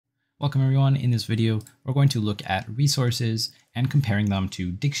Welcome everyone. In this video, we're going to look at resources and comparing them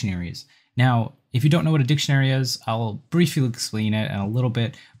to dictionaries. Now, if you don't know what a dictionary is, I'll briefly explain it in a little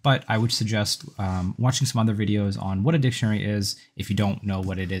bit, but I would suggest watching some other videos on what a dictionary is. If you don't know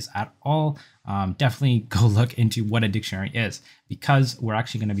what it is at all, definitely go look into what a dictionary is, because we're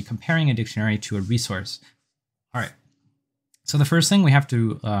actually going to be comparing a dictionary to a resource. All right. So the first thing we have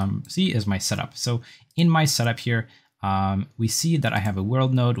to see is my setup. So in my setup here, we see that I have a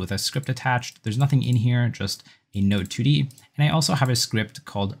world node with a script attached. There's nothing in here, just a node 2D. And I also have a script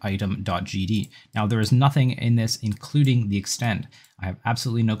called item.gd. Now there is nothing in this, including the extend. I have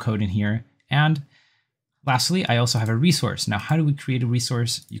absolutely no code in here. And lastly, I also have a resource. Now, how do we create a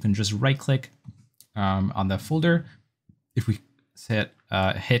resource? You can just right click on the folder. If we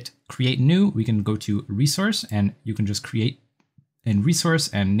hit create new, we can go to resource and you can just create a resource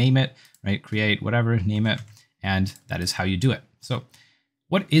and name it, right? Create whatever, name it. And that is how you do it. So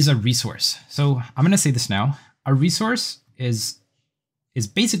what is a resource? So I'm going to say this now. A resource is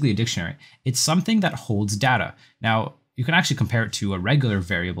basically a dictionary. It's something that holds data. Now, you can actually compare it to a regular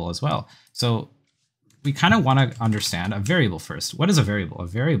variable as well. So we kind of want to understand a variable first. What is a variable? A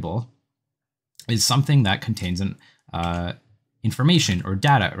variable is something that contains an information or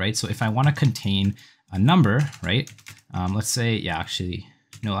data, right? So if I want to contain a number, right? Let's say, actually,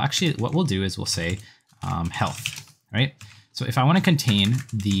 what we'll do is we'll say health, right? So if I want to contain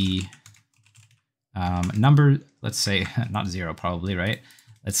the number, let's say not 0 probably, right?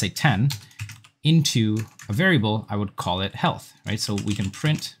 Let's say 10 into a variable, I would call it health, right? So we can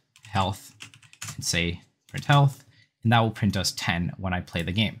print health and say print health, and that will print us 10 when I play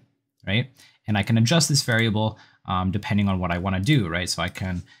the game, right? And I can adjust this variable depending on what I want to do, right? So I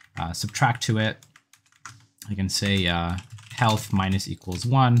can subtract to it. I can say health minus equals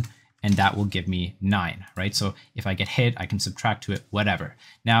 1, and that will give me 9, right? So if I get hit, I can subtract to it, whatever.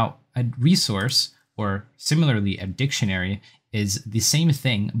 Now, a resource, or similarly a dictionary, is the same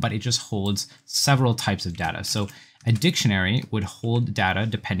thing, but it just holds several types of data. So a dictionary would hold data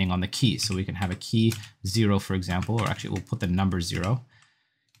depending on the key. So we can have a key 0, for example, or actually we'll put the number 0.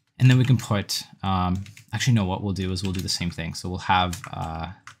 And then we can put, actually no, what we'll do is we'll do the same thing. So we'll have,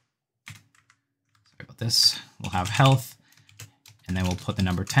 sorry about this, we'll have health, and then we'll put the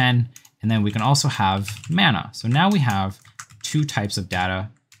number 10, and then we can also have mana. So now we have two types of data,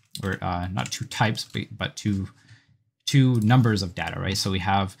 or not two types, but two numbers of data, right? So we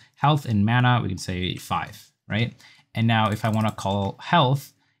have health and mana, we can say 5, right? And now if I want to call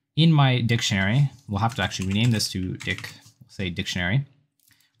health in my dictionary, we'll have to actually rename this to say dictionary.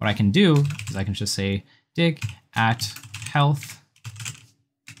 What I can do is I can just say dic at health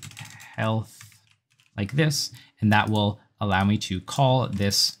like this, and that will allow me to call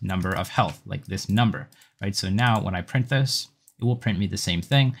this number of health, like this number, right? So now when I print this, it will print me the same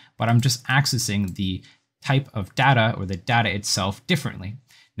thing, but I'm just accessing the type of data or the data itself differently.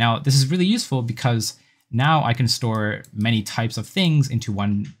 Now, this is really useful because now I can store many types of things into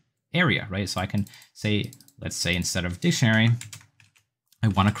one area, right? So I can say, let's say instead of dictionary, I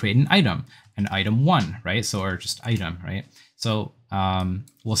want to create an item 1, right? So, or just item, right? So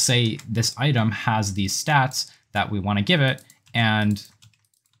we'll say this item has these stats that we want to give it, and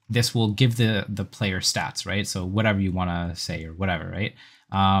this will give the player stats, right? So whatever you want to say or whatever, right?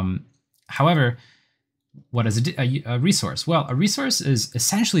 However, what is a resource? Well, a resource is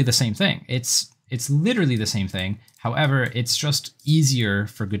essentially the same thing. It's literally the same thing. However, it's just easier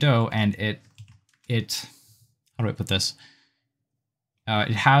for Godot, and it how do I put this?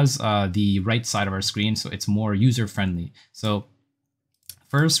 It has the right side of our screen, so it's more user-friendly. So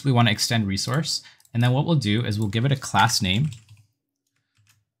first, we want to extend resource. And then what we'll do is we'll give it a class name,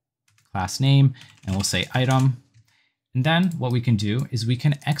 and we'll say item. And then what we can do is we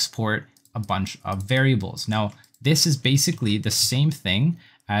can export a bunch of variables. Now, this is basically the same thing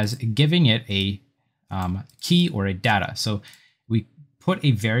as giving it a key or a data. So we put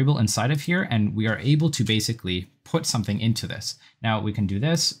a variable inside of here, and we are able to basically put something into this. Now we can do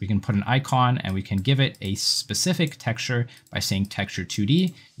this, we can put an icon, and we can give it a specific texture by saying texture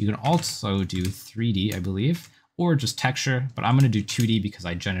 2D. You can also do 3D, I believe, or just texture, but I'm going to do 2D because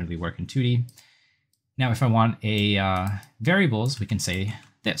I generally work in 2D. Now, if I want a variables, we can say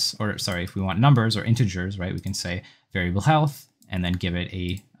this, or sorry, if we want numbers or integers, right, we can say variable health and then give it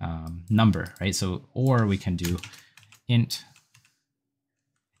a number, right? So, or we can do int,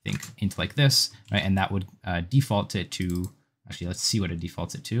 int like this, right? And that would default it to, actually, let's see what it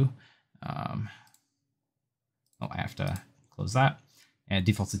defaults it to. Oh, I have to close that. And it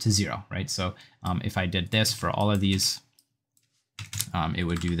defaults it to 0, right? So if I did this for all of these, it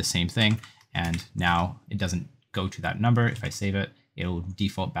would do the same thing. And now it doesn't go to that number. If I save it, it'll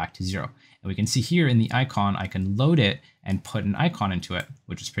default back to 0. And we can see here in the icon, I can load it and put an icon into it,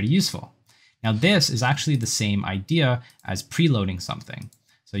 which is pretty useful. Now this is actually the same idea as preloading something.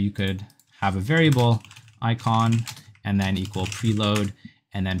 So you could have a variable icon and then equal preload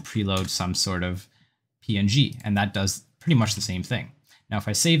and then preload some sort of PNG, and that does pretty much the same thing. Now if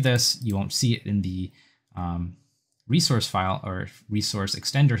I save this, you won't see it in the resource file or resource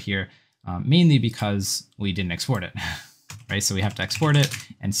extender here, mainly because we didn't export it, right? So we have to export it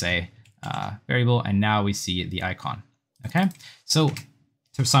and say variable, and now we see the icon. Okay, so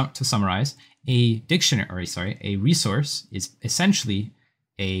to summarize, a dictionary, a resource is essentially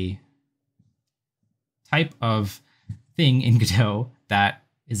a type of thing in Godot that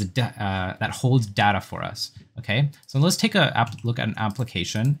is that holds data for us. Okay, so let's take a look at an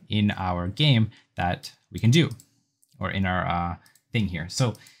application in our game that we can do, or in our thing here.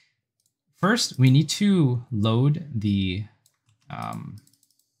 So first, we need to load the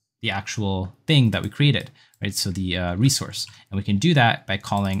actual thing that we created, right? So the resource, and we can do that by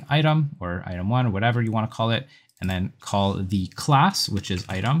calling item or item1 or whatever you want to call it, and then call the class, which is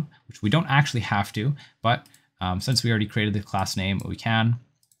item, which we don't actually have to, but since we already created the class name, we can.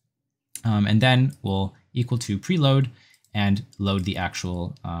 And then we'll equal to preload and load the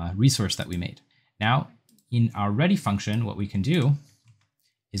actual resource that we made. Now, in our ready function, what we can do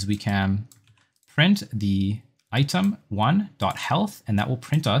is we can print the item1.health, and that will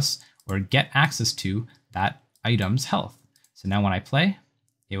print us or get access to that item's health. So now when I play,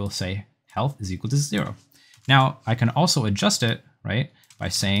 it will say health is equal to 0. Now I can also adjust it, right, by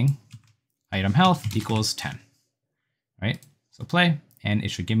saying item health equals 10, right? So play, and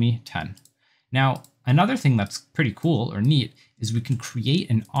it should give me 10. Now, another thing that's pretty cool or neat is we can create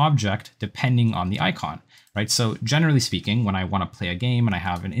an object depending on the icon, right? So generally speaking, when I want to play a game and I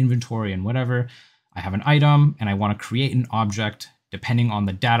have an inventory and whatever, I have an item and I want to create an object depending on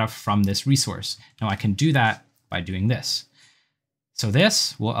the data from this resource. Now I can do that by doing this. So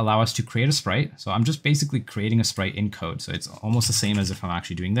this will allow us to create a sprite. So I'm just basically creating a sprite in code. So it's almost the same as if I'm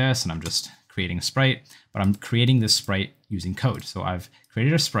actually doing this and I'm just creating a sprite, but I'm creating this sprite using code. So I've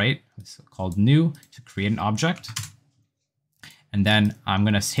created a sprite, it's called new, to create an object. And then I'm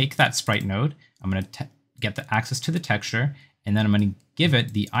going to take that sprite node, I'm going to get the access to the texture, and then I'm going to give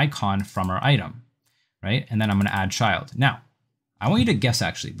it the icon from our item, right? And then I'm going to add child. Now, I want you to guess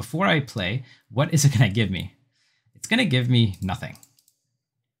actually, before I play, what is it going to give me? It's going to give me nothing.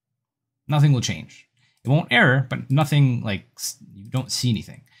 Nothing will change. It won't error, but nothing, like, you don't see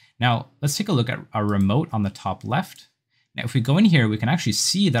anything. Now, let's take a look at our remote on the top left. Now, if we go in here, we can actually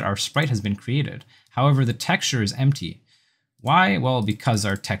see that our sprite has been created. However, the texture is empty. Why? Well, because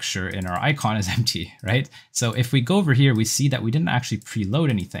our texture in our icon is empty, right? So if we go over here, we see that we didn't actually preload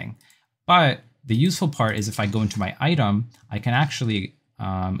anything. But the useful part is if I go into my item, I can actually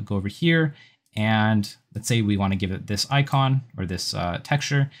go over here, and let's say we want to give it this icon or this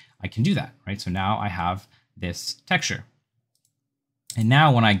texture, I can do that, right? So now I have this texture. And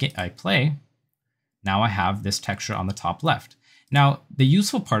now when I play, now I have this texture on the top left. Now, the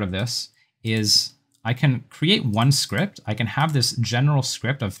useful part of this is I can create one script. I can have this general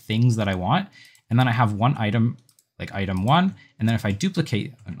script of things that I want, and then I have one item, like item 1, and then if I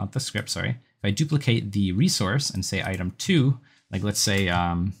duplicate, not the script, sorry, if I duplicate the resource and say item 2, like let's say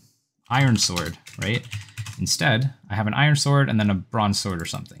iron sword, right? Instead, I have an iron sword and then a bronze sword or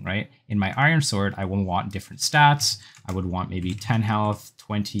something, right? In my iron sword, I will want different stats. I would want maybe 10 health,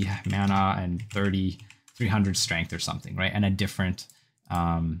 20 mana, and 300 strength or something, right? And a different,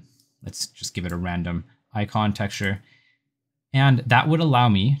 let's just give it a random icon texture. And that would allow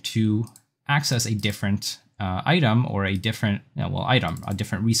me to access a different item or a different, a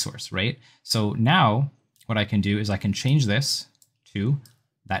different resource, right? So now what I can do is I can change this to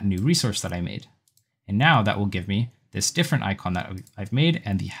that new resource that I made. And now that will give me this different icon that I've made,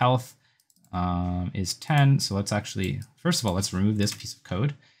 and the health is 10. So let's actually, first of all, let's remove this piece of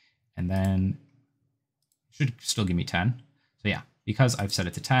code, and then it should still give me 10. So yeah, because I've set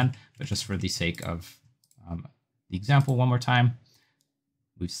it to 10, but just for the sake of the example one more time,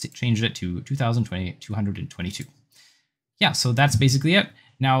 we've changed it to 222. Yeah, so that's basically it.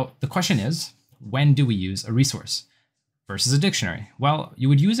 Now, the question is, when do we use a resource versus a dictionary? Well, you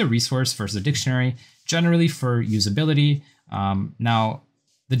would use a resource versus a dictionary generally for usability. Now,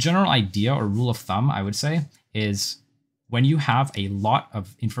 the general idea or rule of thumb, I would say, is when you have a lot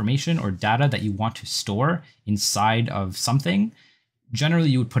of information or data that you want to store inside of something, generally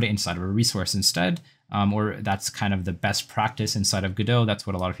you would put it inside of a resource instead, or that's kind of the best practice inside of Godot. That's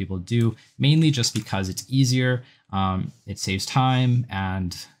what a lot of people do, mainly just because it's easier, it saves time,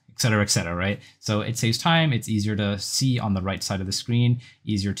 and et cetera, right? So it saves time. It's easier to see on the right side of the screen,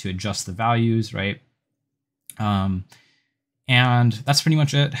 easier to adjust the values, right? And that's pretty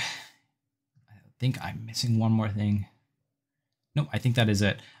much it. I think I'm missing one more thing. No, I think that is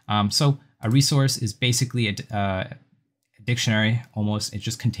it. So a resource is basically a dictionary almost. It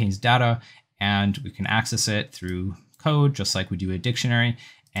just contains data, and we can access it through code, just like we do a dictionary,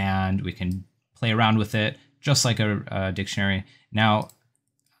 and we can play around with it just like a dictionary. Now,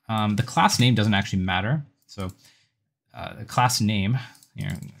 the class name doesn't actually matter. So the class name, here,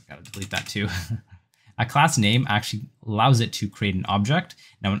 I've got to delete that too. A class name actually allows it to create an object.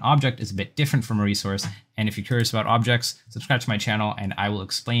 Now, an object is a bit different from a resource. And if you're curious about objects, subscribe to my channel and I will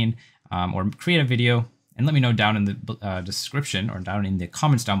explain or create a video. And let me know down in the description or down in the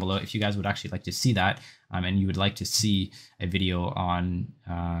comments down below if you guys would actually like to see that and you would like to see a video on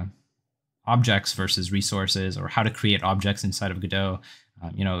objects versus resources, or how to create objects inside of Godot,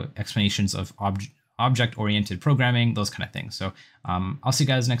 explanations of object-oriented programming, those kind of things. So I'll see you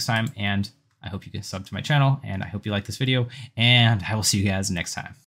guys next time, and I hope you can sub to my channel, and I hope you like this video, and I will see you guys next time.